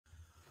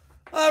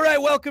All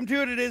right, welcome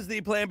to it. It is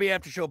the Plan B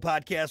After Show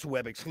podcast,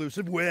 web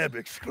exclusive. The Empire.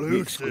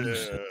 Exclusively.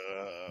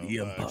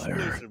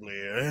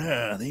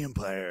 The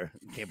Empire.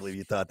 Can't believe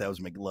you thought that was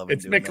McLovin.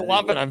 It's doing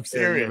McLovin. That. I'm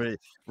serious. Yeah,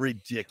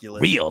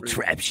 ridiculous. Real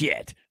trap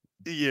shit.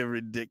 Yeah,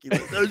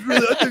 ridiculous. That was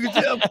really, I took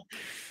a jump.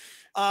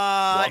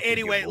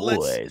 Anyway,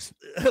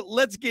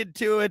 let's get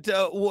to it.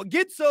 We'll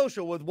get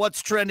social with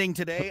what's trending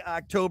today,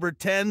 October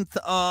 10th.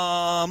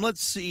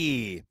 Let's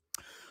see.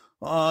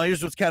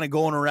 Here's what's kind of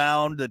going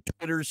around the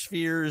Twitter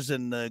spheres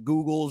and the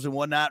Googles and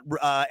whatnot.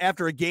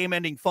 After a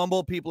game-ending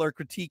fumble, people are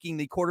critiquing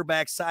the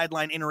quarterback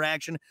sideline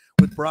interaction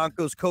with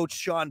Broncos coach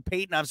Sean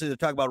Payton. Obviously, they're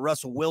talking about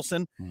Russell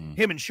Wilson.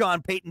 Him and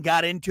Sean Payton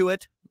got into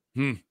it.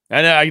 I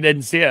know. I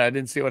didn't see it. I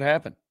didn't see what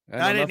happened.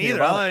 I didn't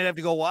either. I'd have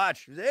to go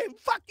watch. Hey,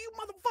 fuck you,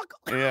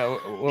 motherfucker. Yeah,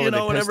 were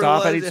they pissed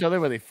off at each other?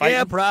 Were they fighting?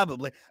 Yeah,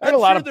 probably. I heard a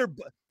lot of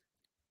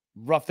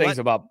rough things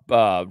about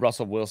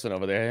Russell Wilson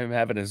over there. Him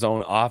having his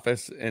own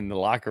office in the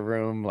locker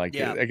room. I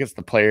guess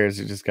the players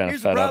are just kind of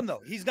fed up. Here's the problem,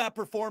 though. He's not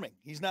performing.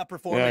 He's not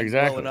performing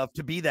well enough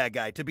to be that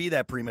guy, to be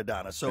that prima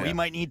donna. So he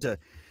might need to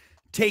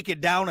take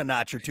it down a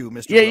notch or two,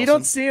 Mr. Wilson. You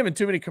don't see him in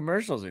too many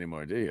commercials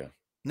anymore, do you?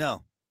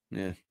 No.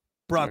 Yeah.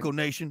 Bronco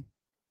Nation,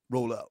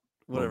 roll out.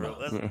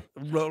 Whatever.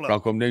 Roll out.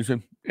 Bronco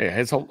Nation. Yeah,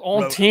 his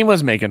whole team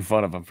was making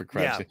fun of him for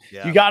Christ's sake.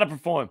 Yeah. You got to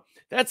perform.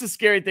 That's the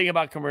scary thing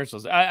about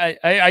commercials.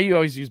 I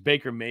always use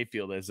Baker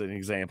Mayfield as an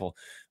example.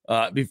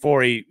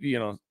 Before he,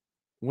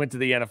 went to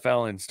the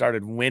NFL and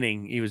started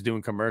winning, he was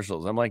doing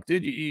commercials. I'm like,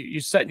 dude,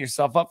 you're setting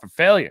yourself up for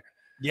failure.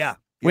 Yeah.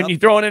 When you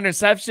throw an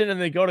interception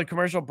and they go to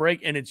commercial break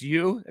and it's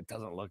you, it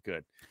doesn't look good.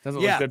 It doesn't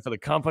look good for the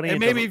company.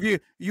 And maybe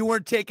if you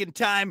weren't taking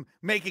time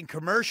making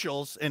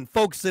commercials and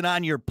focusing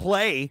on your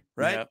play,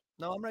 right? Yeah.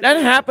 No, I'm right.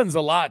 That happens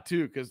a lot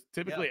too, because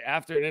typically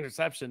after an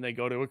interception, they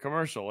go to a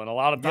commercial. And a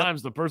lot of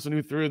times the person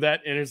who threw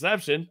that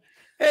interception.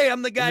 Hey,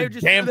 I'm the guy who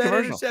just threw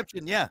that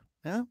interception. Yeah.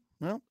 Yeah.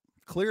 Well,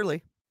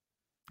 clearly.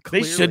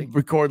 They should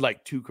record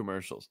like 2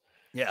 commercials.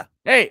 Yeah.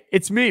 Hey,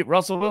 it's me,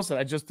 Russell Wilson.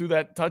 I just threw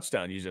that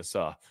touchdown you just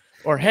saw.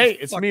 Or, hey,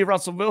 it's me,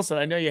 Russell Wilson.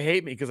 I know you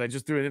hate me because I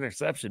just threw an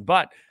interception,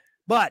 but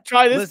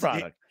try this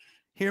product.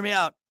 Hear me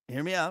out.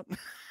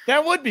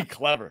 That would be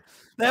clever.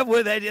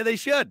 They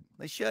should.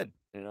 They should.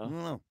 I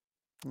don't know.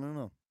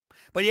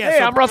 But yeah, hey,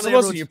 I'm Russell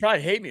Wilson. You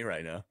probably hate me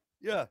right now.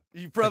 Yeah,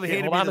 you probably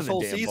hated me this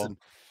whole season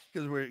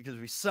because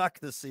we suck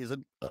this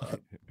season.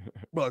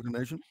 Bronco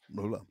Nation.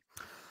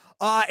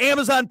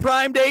 Amazon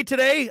Prime Day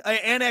today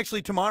and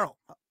actually tomorrow.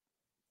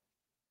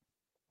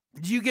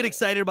 Do you get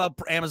excited about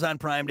Amazon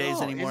Prime Days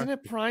anymore? Isn't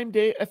it Prime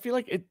Day? I feel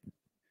like it's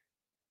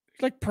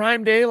like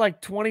Prime Day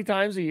like 20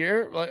 times a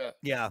year.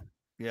 Yeah.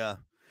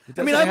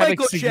 I mean, I might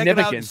go check it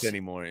out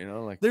anymore.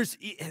 There's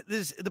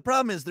the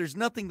problem is there's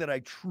nothing that I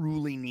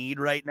truly need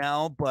right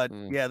now, but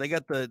they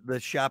got the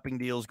shopping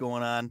deals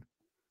going on.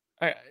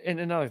 And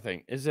another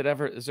thing, is there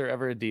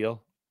ever a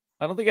deal?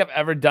 I don't think I've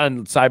ever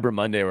done Cyber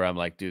Monday where I'm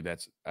like, dude,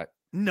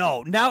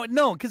 no,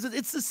 because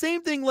it's the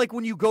same thing like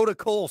when you go to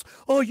Kohl's.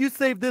 Oh, you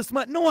saved this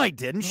much. No, I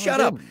didn't. Shut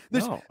up.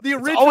 The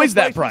original it's always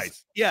that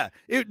price. The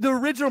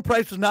original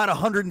price was not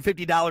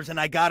 $150 and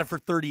I got it for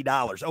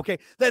 $30. Okay.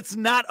 That's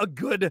not a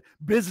good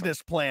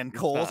business plan,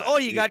 Kohl's.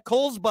 You got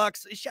Kohl's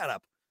bucks. Shut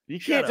up. You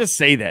can't just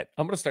say that.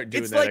 I'm going to start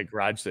doing that at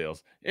garage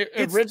sales.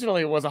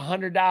 Originally, it was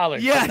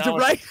 $100. Yeah,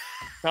 right.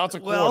 Now it's a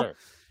quarter.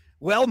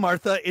 Well,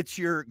 Martha, it's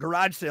your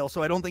garage sale,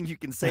 so I don't think you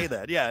can say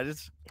that. Yeah,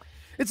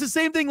 it's the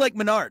same thing like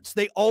Menards.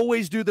 They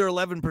always do their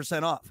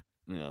 11% off.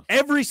 Yeah.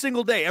 Every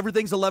single day,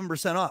 everything's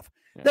 11% off.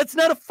 Yeah. That's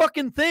not a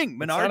fucking thing,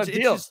 Menards. It's not a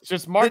deal.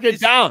 Just mark it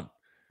down.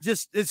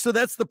 So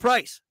that's the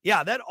price.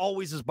 Yeah, that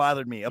always has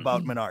bothered me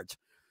about Menards.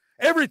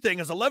 Everything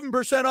is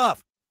 11%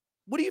 off.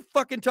 What are you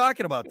fucking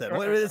talking about then?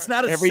 It's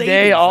not every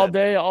day, all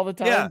day, all the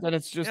time. Then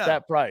it's just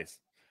that price.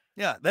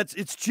 Yeah,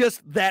 it's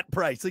just that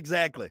price.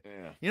 Exactly.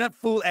 Yeah. You're not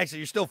fool. Actually,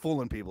 you're still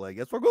fooling people, I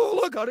guess. Oh,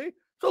 look, honey,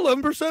 it's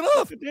 11%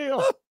 off. Good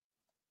deal.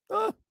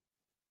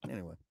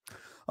 Anyway.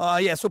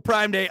 So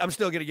Prime Day, I'm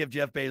still going to give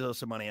Jeff Bezos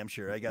some money. I'm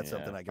sure I got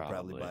something I could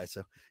probably buy.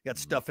 So got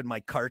stuff in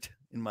my cart,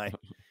 in my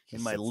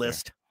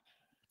list.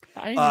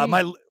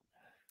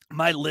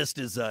 My list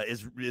is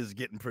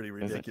getting pretty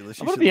ridiculous.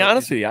 I'm going to be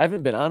honest with you. I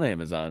haven't been on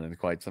Amazon in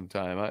quite some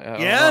time.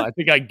 I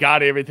think I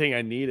got everything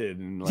I needed.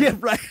 And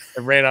I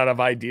ran out of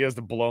ideas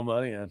to blow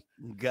money on.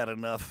 Got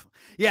enough.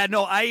 Yeah,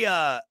 no,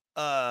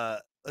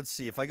 let's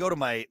see. If I go to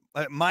mine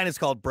is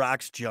called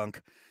Brock's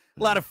Junk.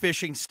 A lot of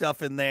fishing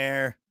stuff in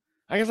there.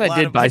 I guess I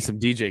did buy some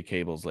DJ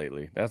cables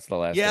lately. That's the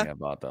last thing I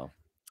bought, though.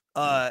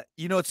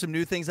 It's some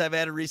new things I've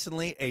added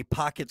recently. A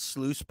pocket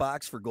sluice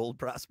box for gold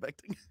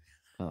prospecting.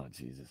 Oh,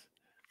 Jesus.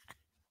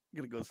 I'm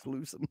going to go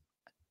sluicing.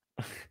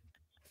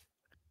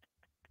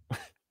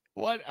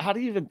 What? How do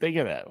you even think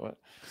of that? What?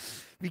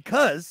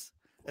 Because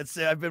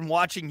I've been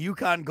watching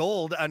Yukon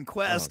Gold on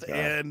Quest,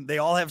 and they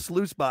all have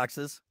sluice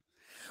boxes.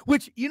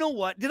 Which, you know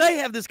what? Did I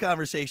have this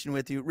conversation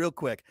with you real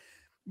quick?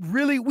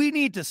 Really, we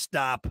need to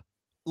stop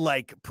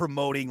like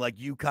promoting like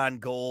Yukon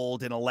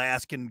Gold and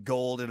Alaskan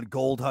Gold and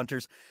Gold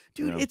Hunters.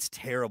 Dude, it's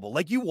terrible.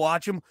 Like you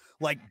watch them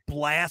like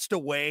blast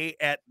away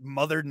at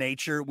Mother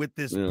Nature with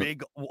this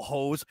big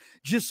hose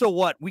just so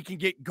what we can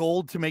get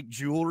gold to make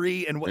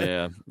jewelry and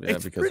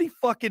it's pretty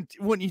fucking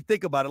when you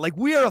think about it. Like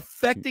we are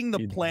affecting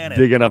the planet,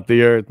 digging up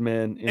the earth,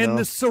 man, and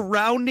the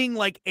surrounding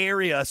like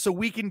area so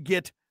we can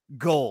get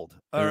gold.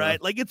 All right,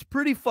 like it's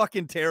pretty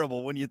fucking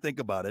terrible when you think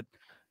about it.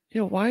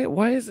 Yeah,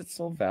 why is it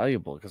so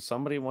valuable? Because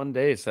somebody one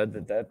day said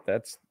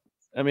that's.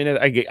 I mean,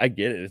 I get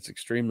it. It's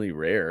extremely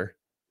rare,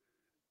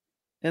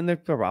 and they're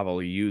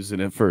probably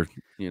using it for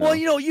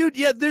Well,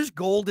 there's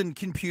gold and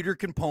computer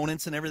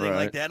components and everything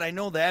like that. I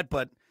know that,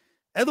 but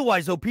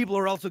otherwise, though, people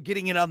are also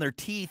getting it on their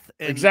teeth.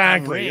 And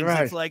exactly. Rings.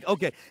 Right. It's like,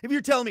 okay, if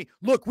you're telling me,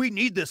 look, we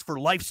need this for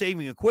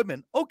life-saving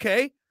equipment.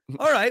 Okay.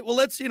 All right, well,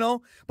 let's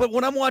but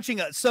when I'm watching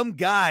some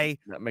guy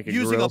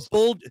using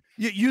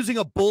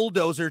a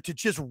bulldozer to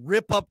just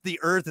rip up the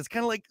earth, it's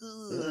kind of like,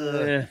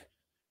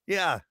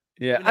 yeah.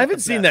 I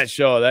haven't seen that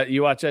show. That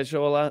you watch that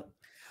show a lot.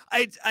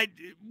 I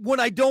when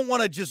I don't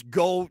want to just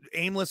go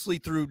aimlessly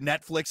through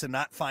Netflix and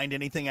not find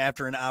anything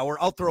after an hour,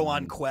 I'll throw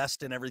on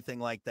Quest and everything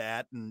like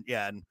that,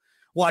 and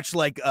watch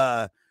like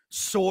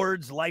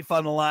Swords, Life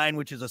on the Line,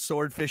 which is a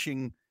sword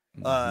fishing,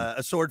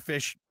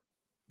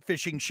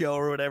 fishing show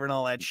or whatever and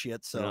all that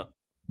shit. So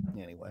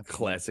anyway,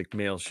 classic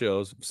male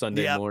shows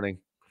Sunday morning.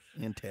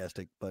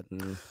 Fantastic. But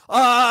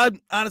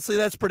honestly,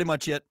 that's pretty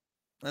much it.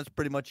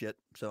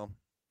 So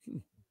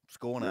what's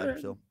going on?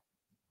 So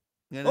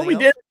we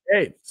did it.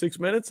 Hey, 6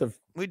 minutes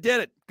we did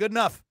it. Good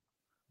enough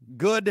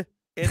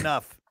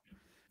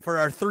for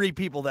our 3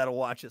 people that'll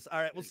watch us. All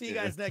right, we'll see you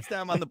guys next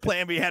time on the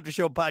Plan B After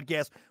Show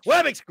podcast,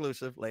 web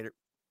exclusive. Later.